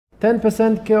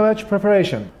10% KOH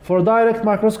preparation. For direct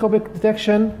microscopic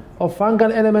detection of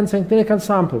fungal elements in clinical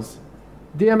samples,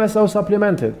 DMSO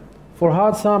supplemented. For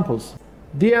hard samples,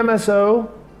 DMSO,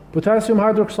 potassium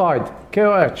hydroxide,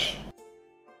 KOH.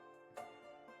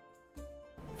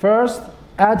 First,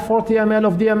 add 40 ml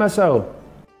of DMSO.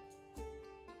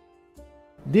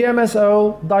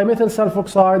 DMSO, dimethyl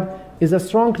sulfoxide, is a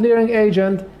strong clearing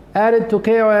agent added to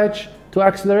KOH to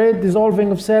accelerate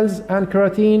dissolving of cells and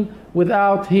keratin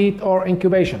without heat or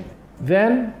incubation.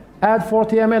 Then, add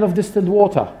 40 ml of distilled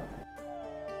water.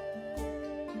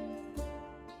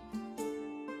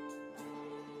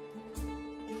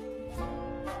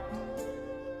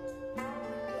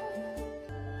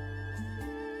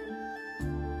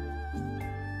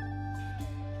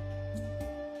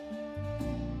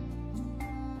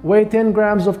 Weigh 10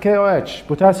 grams of KOH,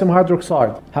 potassium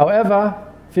hydroxide. However,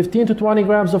 15 to 20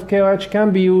 grams of KOH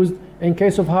can be used in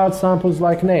case of hard samples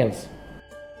like nails.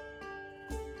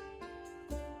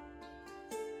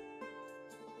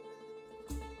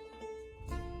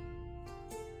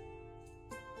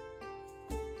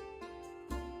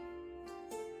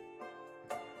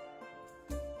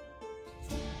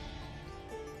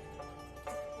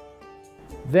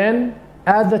 Then,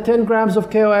 add the 10 grams of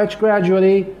KOH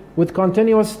gradually with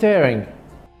continuous stirring.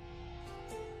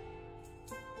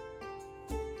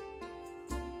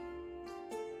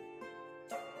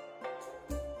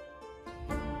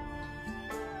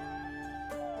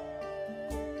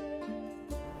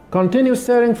 Continue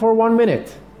stirring for 1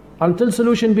 minute until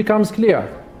solution becomes clear.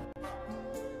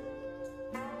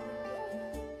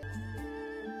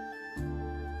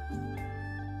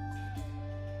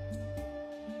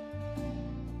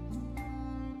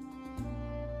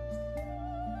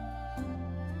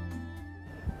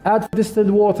 Add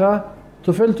distilled water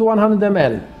to fill to 100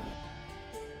 ml.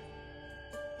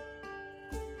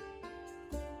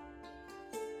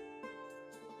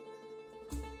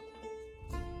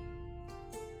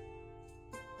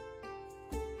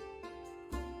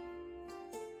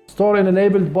 Store in a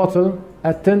labeled bottle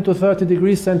at 10 to 30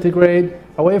 degrees centigrade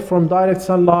away from direct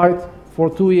sunlight for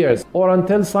 2 years or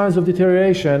until signs of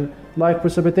deterioration like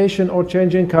precipitation or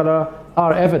changing color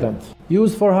are evident.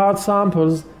 Used for hard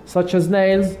samples such as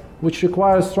nails, which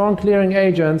require strong clearing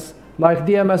agents like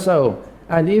DMSO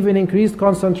and even increased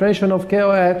concentration of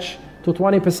KOH to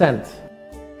 20%.